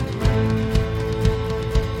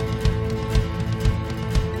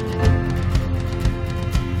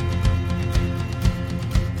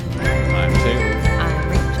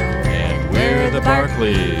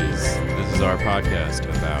Please. This is our podcast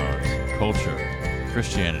about culture,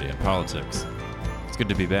 Christianity, and politics. It's good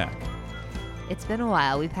to be back. It's been a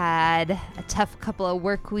while. We've had a tough couple of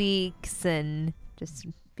work weeks and just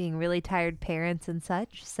being really tired parents and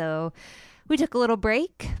such. So we took a little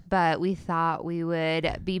break, but we thought we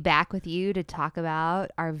would be back with you to talk about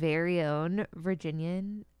our very own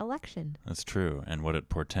Virginian election. That's true, and what it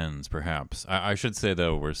portends, perhaps. I should say,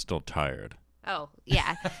 though, we're still tired. Oh,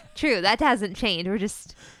 yeah, true. That hasn't changed. We're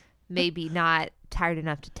just maybe not tired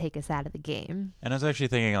enough to take us out of the game. And I was actually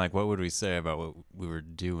thinking, like, what would we say about what we were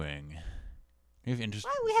doing? Well,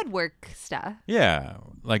 we had work stuff. Yeah,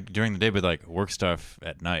 like during the day, but like work stuff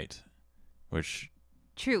at night, which...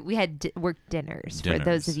 True. We had work dinners for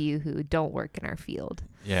those of you who don't work in our field.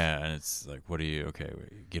 Yeah, and it's like, we're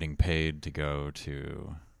getting paid to go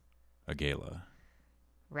to a gala.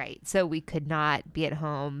 Right. So we could not be at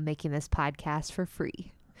home making this podcast for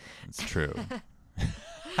free. It's true.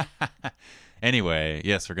 Anyway,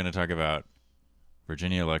 yes, we're going to talk about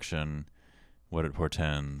Virginia election, what it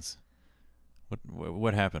portends.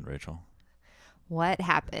 What happened, Rachel? What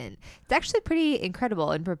happened? It's actually pretty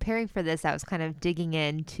incredible. In preparing for this, I was kind of digging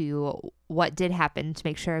into what did happen to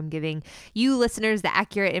make sure I'm giving you listeners the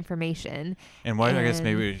accurate information. And why, I guess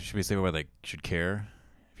maybe should we say why they should care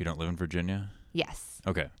if you don't live in Virginia? Yes.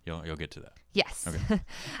 Okay, you'll get to that. Yes. Okay.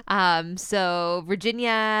 So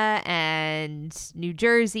Virginia and New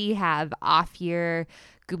Jersey have off-year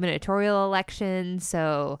gubernatorial elections.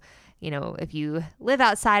 So, if you live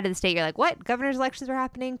outside of the state, you're like, what? Governor's elections are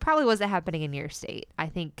happening? Probably wasn't happening in your state. I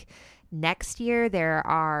think next year there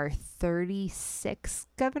are 36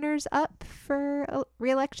 governors up for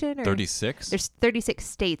re-election. 36? There's 36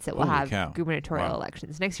 states that will Holy have cow. gubernatorial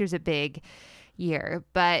elections. Next year's a big year.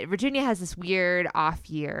 But Virginia has this weird off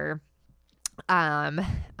year.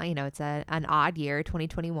 It's an odd year,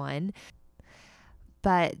 2021.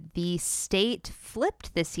 But the state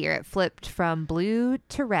flipped this year. It flipped from blue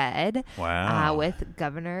to red. Wow. With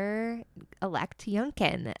Governor-elect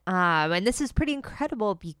Youngkin. And this is pretty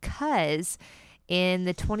incredible because in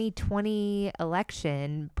the 2020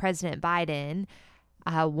 election, President Biden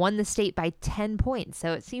won the state by 10 points.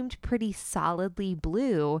 So it seemed pretty solidly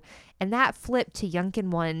blue. And that flipped to Youngkin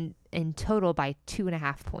won in total by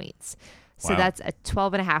 2.5 points. So that's a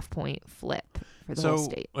 12.5 point flip for the whole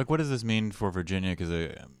state. Like, what does this mean for Virginia? Because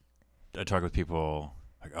I talk with people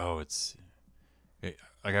like, I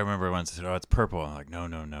remember once I said, it's purple. I'm like,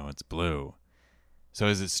 no, it's blue. So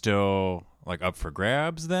is it still like up for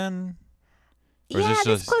grabs then? Or yeah,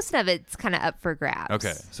 it's close enough. It's kind of up for grabs.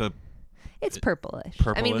 Okay, so it's purplish.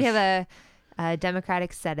 Purplish. I mean, we have a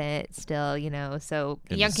Democratic Senate still, so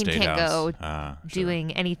Youngkin can't go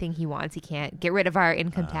doing anything he wants. He can't get rid of our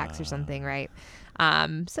income tax or something, right?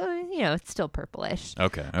 So, it's still purplish.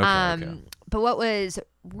 Okay. But what was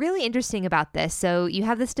really interesting about this, so you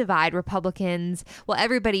have this divide, Republicans,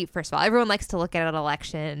 first of all, everyone likes to look at an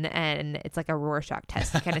election and it's like a Rorschach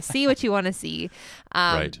test. You kind of see what you want to see.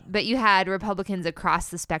 Right. But you had Republicans across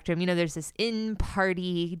the spectrum. There's this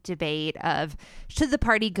in-party debate of should the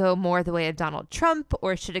party go more the way of Donald Trump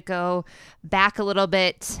or should it go back a little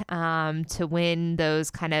bit to win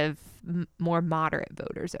those kind of more moderate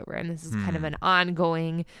voters over. And this is kind of an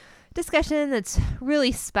ongoing discussion that's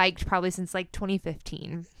really spiked probably since like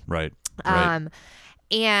 2015. Right.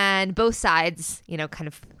 And both sides, kind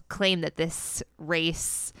of claim that this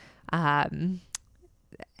race helped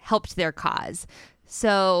their cause.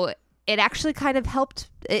 So it actually kind of helped.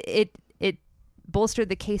 It bolstered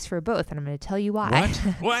the case for both. And I'm going to tell you why.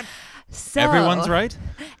 What? So everyone's right?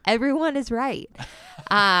 Everyone is right.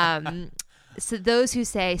 So those who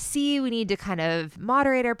say, we need to kind of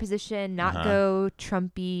moderate our position, not go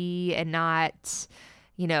Trumpy and not,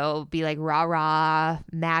 be like rah-rah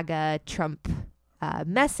MAGA Trump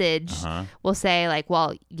message will say like,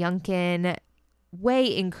 well, Youngkin way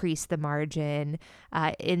increased the margin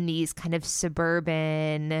in these kind of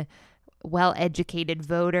suburban, well-educated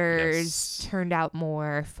voters turned out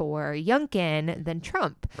more for Youngkin than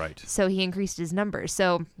Trump. Right. So he increased his numbers.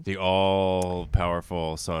 So the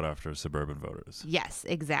all-powerful, sought-after suburban voters. Yes,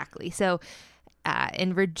 exactly. So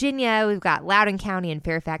in Virginia, we've got Loudoun County and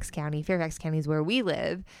Fairfax County. Fairfax County is where we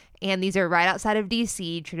live. And these are right outside of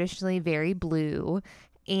D.C., traditionally very blue.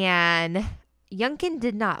 And Youngkin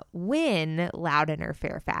did not win Loudoun or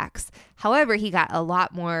Fairfax. However, he got a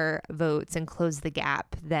lot more votes and closed the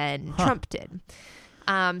gap than Trump did.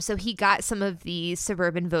 So he got some of the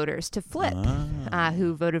suburban voters to flip,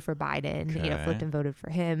 who voted for Biden, flipped and voted for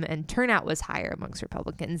him. And turnout was higher amongst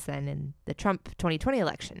Republicans than in the Trump 2020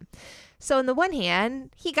 election. So on the one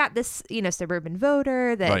hand, he got this, suburban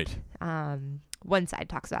voter that one side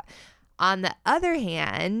talks about. On the other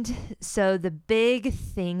hand, so the big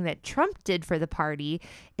thing that Trump did for the party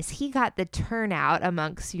is he got the turnout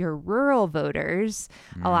amongst your rural voters,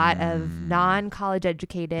 a lot of non-college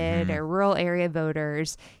educated or rural area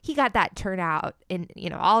voters. He got that turnout in,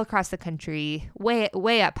 all across the country, way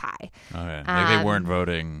up high. Okay. Like they weren't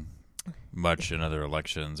voting much in other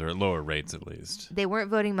elections, or at lower rates at least. They weren't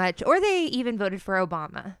voting much, or they even voted for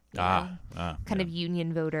Obama. Kind of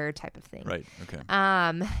union voter type of thing. Right. Okay.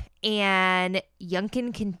 And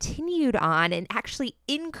Youngkin continued on and actually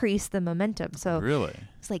increased the momentum. So really,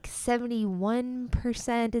 it's like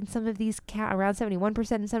 71% in some of these around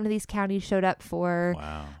 71% in some of these counties showed up for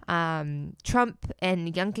Trump,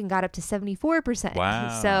 and Youngkin got up to 74%.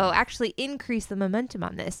 Wow. So actually increased the momentum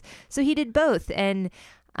on this. So he did both, and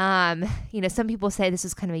some people say this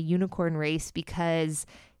is kind of a unicorn race because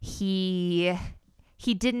he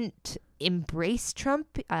didn't embrace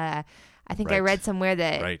Trump. I think I read somewhere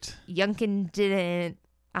that Youngkin didn't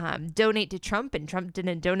donate to Trump, and Trump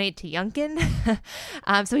didn't donate to Youngkin.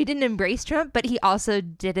 So he didn't embrace Trump, but he also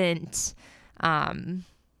didn't, what's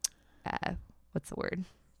the word?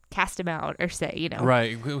 Cast him out or say,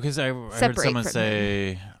 Right, because I heard someone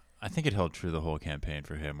say, I think it held true the whole campaign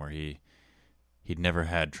for him, where he'd never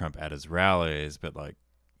had Trump at his rallies, but like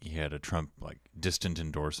he had a Trump like distant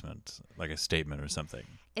endorsement, like a statement or something.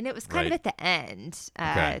 And it was kind of at the end.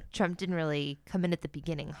 Trump didn't really come in at the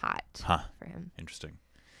beginning hot for him. Interesting.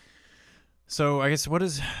 So I guess what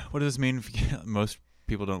does this mean? Most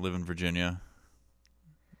people don't live in Virginia,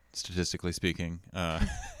 statistically speaking.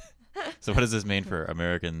 So what does this mean for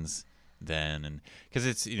Americans then? And because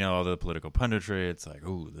it's all the political punditry, it's like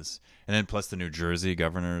this, and then plus the New Jersey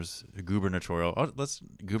gubernatorial.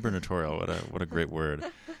 Gubernatorial. What a great word.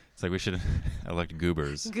 It's like we should elect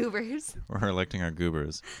goobers. Goobers. We're electing our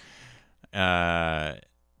goobers. So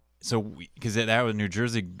because that New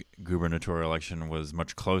Jersey gubernatorial election was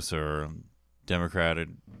much closer. Democrat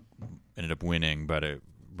ended up winning, but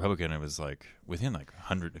Republican, it was like within like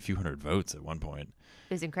a few hundred votes at one point.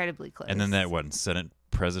 It was incredibly close. And then that Senate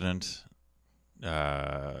president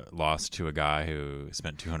lost to a guy who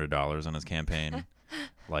spent $200 on his campaign.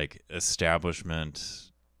 Like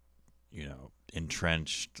establishment,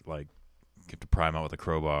 entrenched, like you have to pry him out with a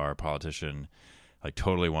crowbar, politician, like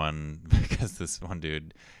totally won because this one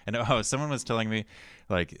dude. And someone was telling me,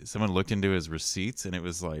 like someone looked into his receipts and it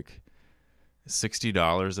was like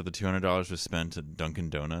 $60 of the $200 was spent at Dunkin'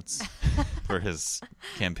 Donuts for his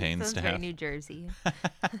campaign staff. Very New Jersey.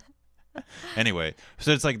 Anyway,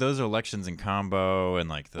 so it's like those are elections in combo, and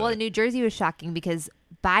like New Jersey was shocking because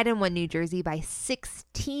Biden won New Jersey by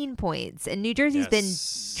 16 points, and New Jersey's been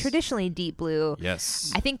traditionally deep blue.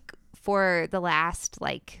 Yes, I think for the last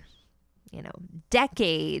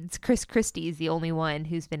decades, Chris Christie's the only one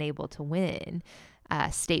who's been able to win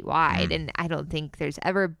statewide, and I don't think there's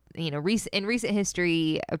ever in recent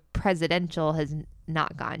history a presidential has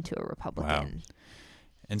not gone to a Republican. Wow.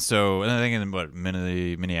 And so, and I think in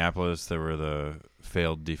Minneapolis, there were the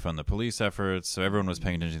failed defund the police efforts. So everyone was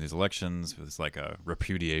paying attention to these elections. It was like a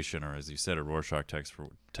repudiation, or as you said, a Rorschach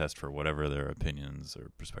test for whatever their opinions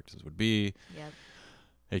or perspectives would be. Yep.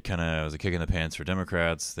 It kind of was a kick in the pants for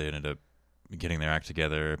Democrats. They ended up getting their act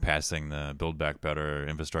together, passing the Build Back Better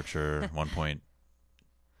infrastructure 1.4?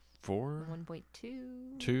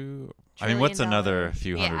 1.2? I mean, what's another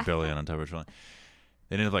few $100 billion on top of $1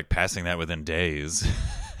 They ended up passing that within days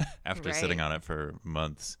after sitting on it for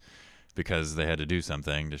months because they had to do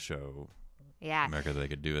something to show America that they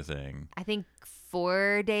could do a thing. I think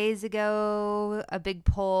 4 days ago, a big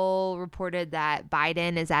poll reported that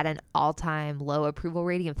Biden is at an all-time low approval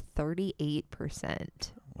rating of 38%.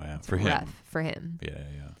 Wow, That's for rough him. For him.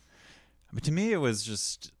 Yeah. But to me, it was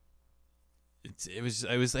just, it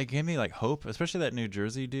was like gave me like hope, especially that New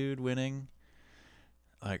Jersey dude winning.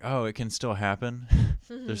 Like, it can still happen.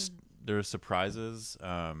 There are surprises,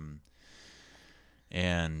 as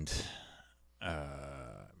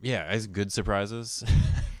good surprises.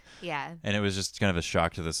 Yeah. And it was just kind of a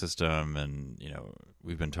shock to the system, and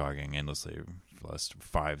we've been talking endlessly for the last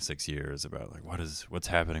 5-6 years about like what's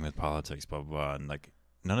happening with politics, blah blah blah, and like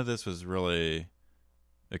none of this was really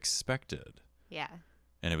expected. Yeah.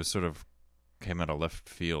 And it was sort of came out of left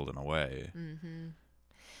field in a way. Mm-hmm.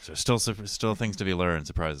 So still things to be learned,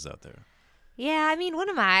 surprises out there. Yeah, I mean, one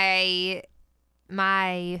of my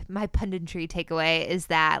punditry takeaway is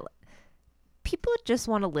that people just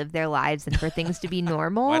want to live their lives and for things to be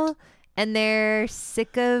normal. What? And they're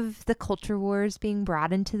sick of the culture wars being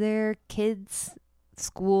brought into their kids'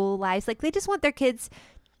 school lives. Like, they just want their kids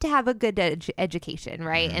to have a good education,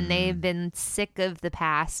 right? And they've been sick of the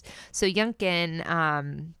past. So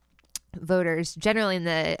Youngkin, voters. Generally in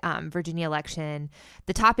the Virginia election,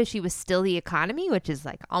 the top issue was still the economy, which is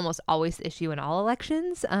like almost always the issue in all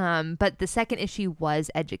elections. But the second issue was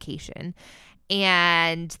education.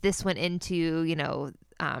 And this went into,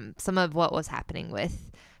 some of what was happening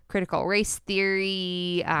with critical race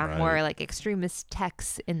theory, more like extremist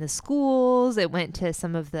texts in the schools. It went to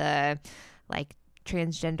some of the like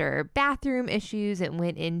transgender bathroom issues. It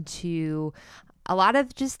went into a lot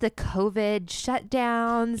of just the COVID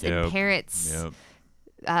shutdowns and parents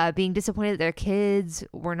being disappointed that their kids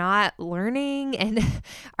were not learning and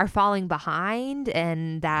are falling behind,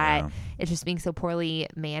 and that it's just being so poorly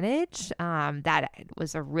managed. That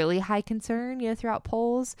was a really high concern, throughout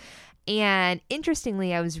polls. And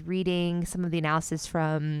interestingly, I was reading some of the analysis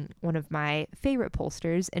from one of my favorite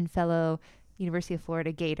pollsters and fellow University of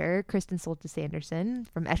Florida Gator, Kristen Soltis Anderson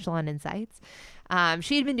from Echelon Insights.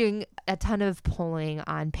 She had been doing a ton of polling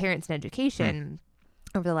on parents and education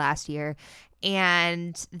over the last year.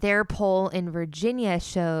 And their poll in Virginia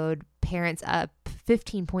showed parents up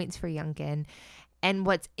 15 points for Youngkin. And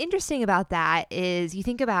what's interesting about that is you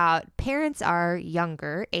think about parents are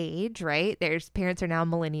younger age, right? Parents are now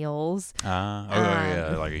millennials.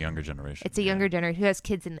 Like a younger generation. It's a younger generation who has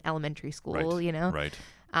kids in elementary school, Right.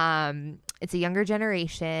 It's a younger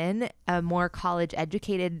generation, a more college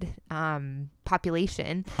educated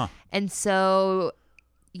population. And so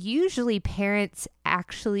usually parents of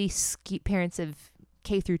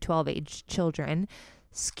K through 12 age children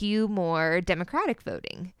skew more Democratic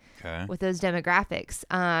voting. Okay. With those demographics.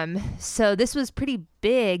 So this was pretty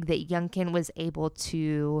big that Youngkin was able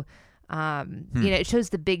to, it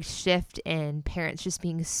shows the big shift in parents just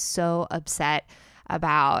being so upset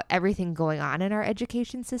about everything going on in our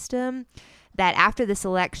education system that after this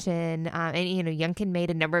election, Youngkin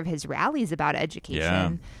made a number of his rallies about education.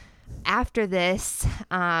 Yeah. After this,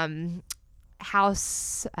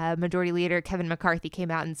 House Majority Leader Kevin McCarthy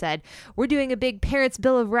came out and said, we're doing a big Parents'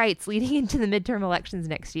 Bill of Rights leading into the midterm elections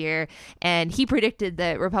next year. And he predicted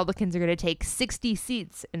that Republicans are going to take 60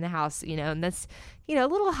 seats in the House, and that's, a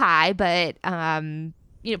little high. But,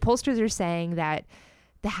 pollsters are saying that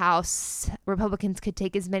the House Republicans could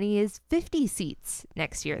take as many as 50 seats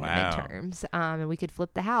next year in the midterms, and we could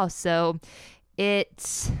flip the House. So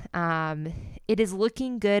it is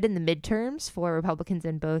looking good in the midterms for Republicans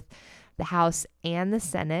in both the House and the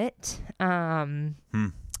Senate. But,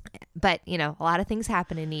 a lot of things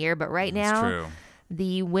happen in a year. But right now,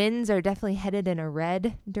 the winds are definitely headed in a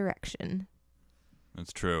red direction.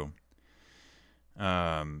 That's true.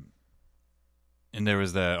 And there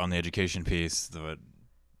was that on the education piece,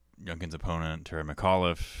 Youngkin's opponent, Terry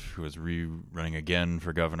McAuliffe, who was running again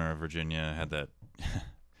for governor of Virginia, had that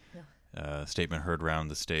statement heard around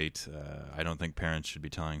the state. I don't think parents should be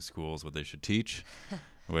telling schools what they should teach.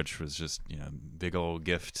 Which was just, big old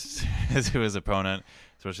gift to his opponent,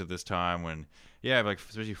 especially at this time when,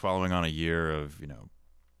 especially following on a year of,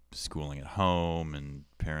 schooling at home and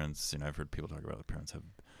parents, I've heard people talk about the parents have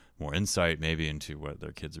more insight maybe into what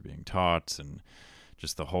their kids are being taught, and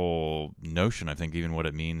just the whole notion, I think even what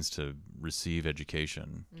it means to receive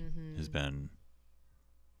education has been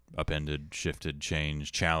upended, shifted,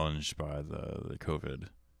 changed, challenged by the COVID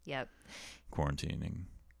quarantining.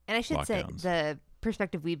 And I should lockdowns. say the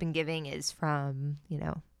perspective we've been giving is from,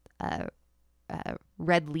 a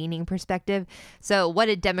red-leaning perspective. So what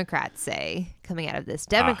did Democrats say coming out of this?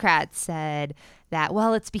 Democrats said that,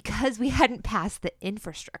 it's because we hadn't passed the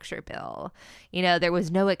infrastructure bill. There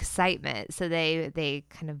was no excitement. So they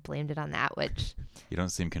kind of blamed it on that, which... You don't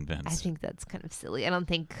seem convinced. I think that's kind of silly. I don't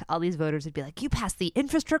think all these voters would be like, you passed the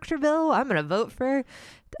infrastructure bill? I'm going to vote for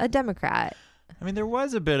a Democrat. I mean, there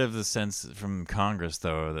was a bit of the sense from Congress,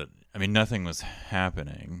 though, that, nothing was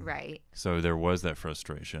happening. Right. So there was that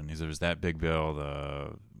frustration. There was that big bill,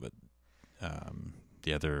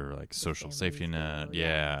 the other, like, social safety net.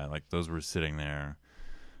 Yeah, like, those were sitting there.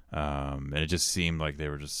 And it just seemed like they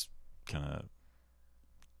were just kind of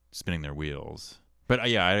spinning their wheels. But, I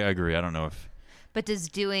agree. I don't know if... But does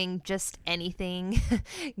doing just anything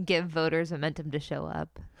give voters momentum to show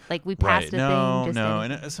up? Like, we passed a thing. No.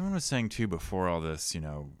 And someone was saying, too, before all this,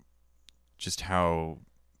 just how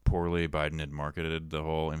poorly Biden had marketed the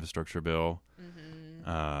whole infrastructure bill.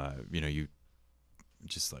 You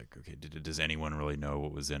just like, okay, does anyone really know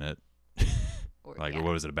what was in it? Or what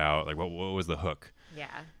was it about? Like, what was the hook?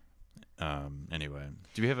 Yeah. Anyway,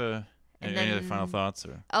 do we have any other final thoughts?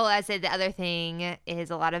 Or? I said the other thing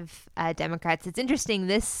is a lot of Democrats. It's interesting.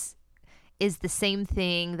 This is the same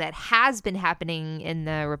thing that has been happening in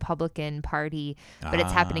the Republican Party, but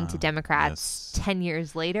it's happening to Democrats 10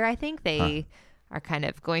 years later, I think. They are kind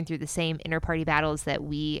of going through the same inter-party battles that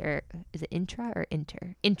we are. Is it intra or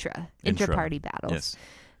inter? Intra-party battles. Yes.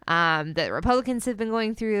 That Republicans have been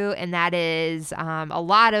going through, and that is a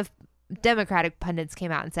lot of Democratic pundits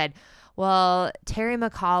came out and said, well, Terry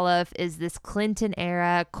McAuliffe is this Clinton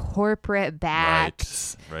era corporate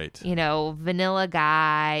backed, right. Vanilla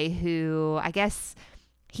guy who I guess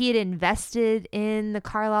he had invested in the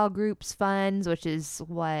Carlyle Group's funds, which is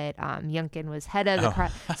what Youngkin was head of.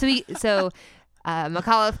 So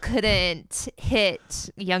McAuliffe couldn't hit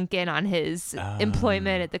Youngkin on his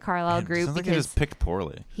employment at the Carlyle Group sounds because like he just picked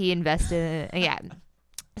poorly. He invested in yeah.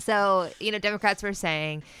 So, Democrats were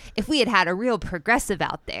saying if we had had a real progressive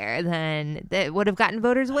out there, then that would have gotten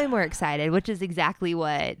voters way more excited, which is exactly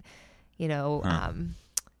what,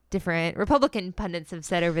 different Republican pundits have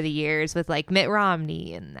said over the years with like Mitt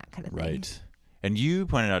Romney and that kind of thing. Right. And you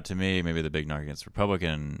pointed out to me maybe the big knock against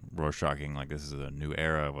Republican Rorschaching, like this is a new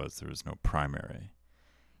era, was there was no primary.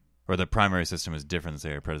 Or the primary system is different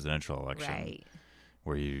than, say, a presidential election. Right.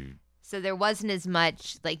 Where you... So there wasn't as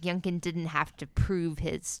much, like Youngkin didn't have to prove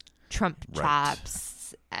his Trump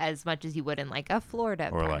chops as much as you would in like a Florida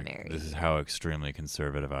primary. Like, this is how extremely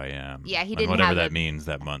conservative I am. Yeah, he didn't whatever have that means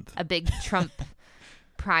that month. A big Trump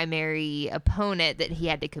primary opponent that he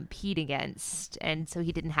had to compete against. And so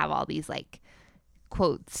he didn't have all these like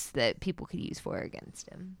quotes that people could use for or against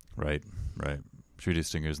him. Right. Should we do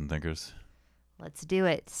stinkers and thinkers? Let's do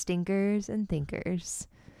it. Stinkers and thinkers.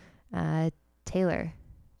 Taylor,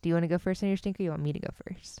 do you want to go first on your stinker? Or you want me to go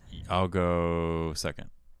first? I'll go second.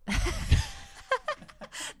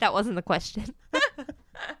 That wasn't the question.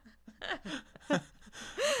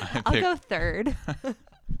 I'll go third.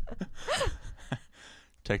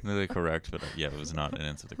 Technically correct, but it was not an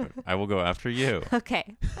answer to the question. I will go after you.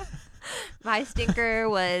 Okay. My stinker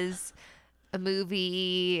was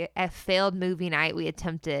a failed movie night we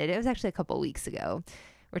attempted. It was actually a couple weeks ago.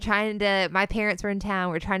 My parents were in town.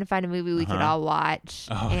 We're trying to find a movie we could all watch.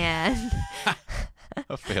 And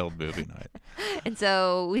a failed movie night. And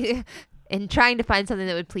so in trying to find something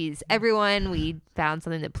that would please everyone, we found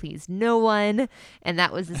something that pleased no one. And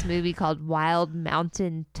that was this movie called Wild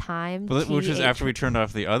Mountain Thyme. Which is after we turned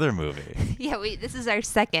off the other movie. Yeah, this is our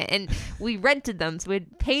second. And we rented them, so we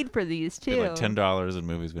paid for these too. Like $10 in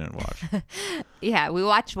movies we didn't watch. Yeah, we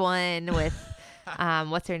watched one with...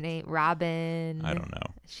 what's her name? Robin. I don't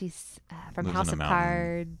know. She's from House of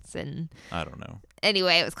Cards, and I don't know.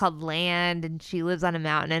 Anyway, it was called Land, and she lives on a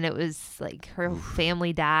mountain, and it was like her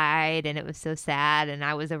family died, and it was so sad, and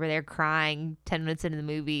I was over there crying 10 minutes into the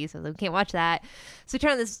movie, so I was like, we can't watch that. So we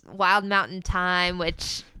turned on this Wild Mountain Thyme,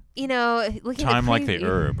 which looking at the Thyme like the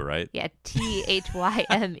herb, right? Yeah,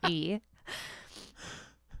 Thyme.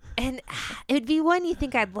 And it would be one you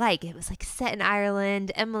think I'd like. It was like set in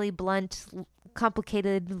Ireland, Emily Blunt,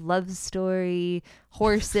 complicated love story,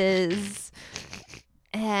 horses,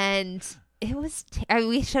 and it was.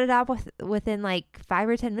 We shut it off within like 5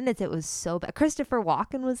 or 10 minutes. It was so bad. Christopher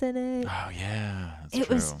Walken was in it. Oh yeah, that's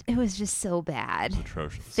true. It was just so bad. It was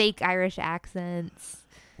atrocious. Fake Irish accents.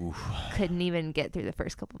 Oof. Couldn't even get through the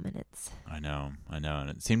first couple minutes. I know, and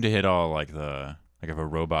it seemed to hit all like if a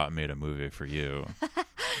robot made a movie for you,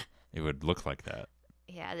 it would look like that.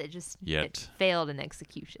 Yeah, it failed in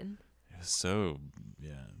execution. So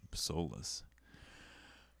soulless.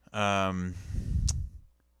 Man,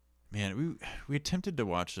 we attempted to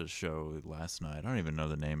watch a show last night. I don't even know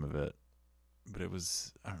the name of it, but it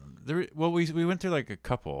was we went through like a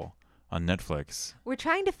couple on Netflix. We're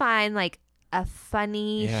trying to find like a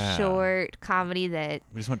funny short comedy that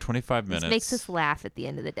we just went 25 minutes. Makes us laugh at the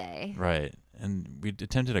end of the day. Right, and we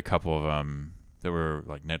attempted a couple of them that were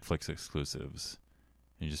like Netflix exclusives.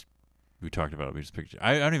 And we talked about it. We just picked.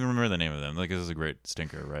 I don't even remember the name of them. Like, this is a great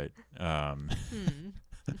stinker, right?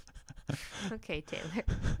 Okay, Taylor.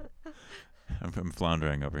 I'm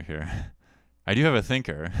floundering over here. I do have a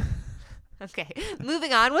thinker. Okay,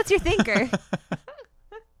 moving on. What's your thinker?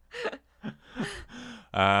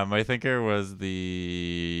 My thinker was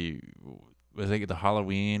the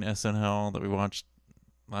Halloween SNL that we watched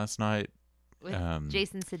last night with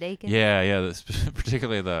Jason Sudeikis. Yeah.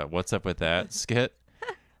 Particularly the "What's Up with That" skit.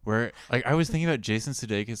 Where, like, I was thinking about Jason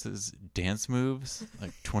Sudeikis' dance moves,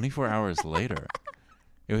 like, 24 hours later.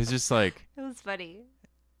 It was just, like... It was funny.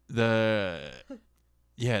 This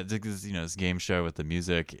game show with the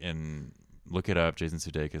music, and look it up, Jason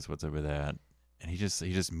Sudeikis, What's Up With That? And he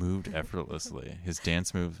just moved effortlessly. His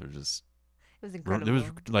dance moves were just... It was incredible. It was,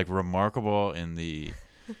 like, remarkable in the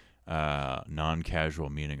non-casual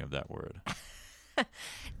meaning of that word.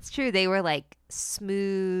 It's true. They were, like,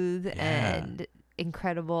 smooth and...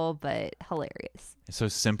 incredible but hilarious. It's so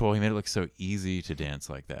simple. He made it look so easy to dance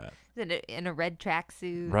like that. In a red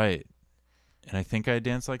tracksuit. Right. And I think I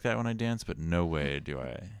dance like that when I dance, but no way do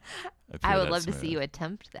I appear I would that love to see smooth. you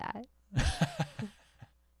attempt that.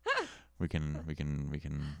 We can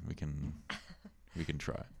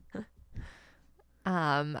try.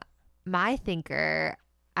 My thinker,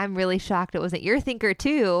 I'm really shocked it wasn't your thinker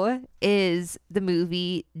too, is the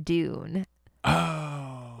movie Dune.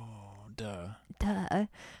 Oh, duh. Duh.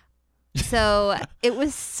 So it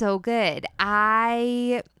was so good.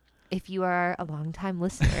 If you are a longtime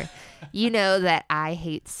listener, you know that I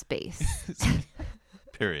hate space.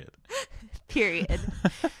 Period. Period.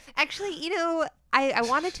 Actually, I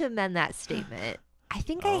wanted to amend that statement. I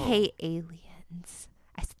think I hate aliens.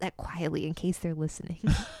 I said that quietly in case they're listening.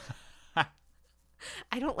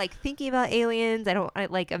 I don't like thinking about aliens. I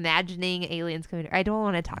like imagining aliens coming. I don't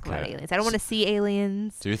want to talk about aliens. I don't want to see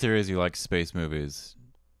aliens. So your theory is you like space movies,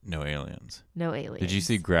 no aliens. No aliens. Did you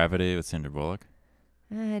see Gravity with Sandra Bullock?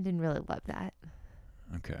 I didn't really love that.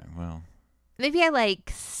 Okay, well. Maybe I like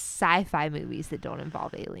sci-fi movies that don't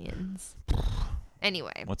involve aliens.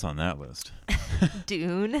 Anyway. What's on that list?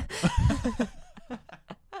 Dune.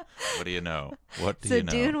 What do you know? What do So you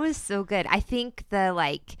know? Dune was so good. I think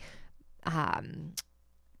the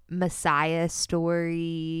Messiah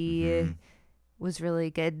story was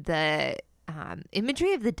really good. The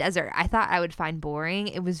imagery of the desert I thought I would find boring.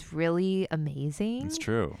 It was really amazing. It's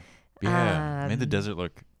true. Yeah, made the desert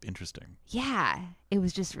look interesting. Yeah, it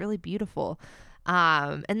was just really beautiful.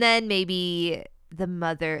 And then maybe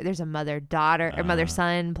there's a mother-daughter or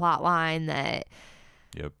mother-son plot line that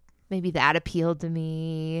maybe that appealed to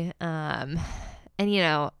me. And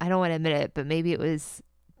I don't want to admit it, but maybe it was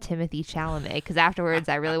Timothy Chalamet, because afterwards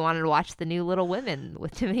I really wanted to watch The New Little Women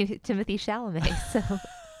with Timothy Chalamet. So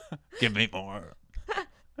give me more.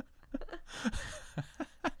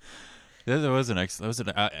 That was an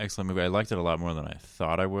excellent movie. I liked it a lot more than I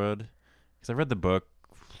thought I would, because I read the book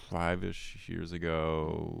 5-ish years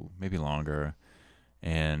ago, maybe longer,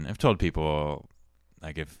 and I've told people,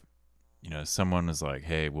 like, if someone was like,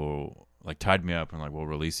 "Hey, we'll tied me up and we'll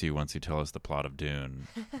release you once you tell us the plot of Dune,"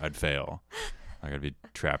 I'd fail. I'd be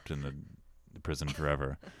trapped in the prison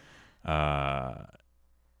forever.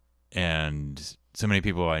 And so many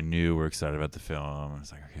people I knew were excited about the film. I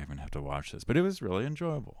was like, okay, I'm going to have to watch this. But it was really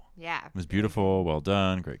enjoyable. Yeah. It was beautiful, well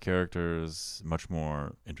done, great characters, much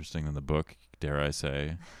more interesting than the book, dare I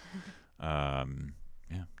say. Yeah,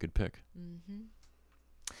 good pick. Mm-hmm.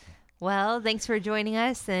 Well, thanks for joining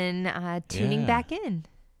us and tuning back in.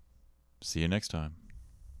 See you next time.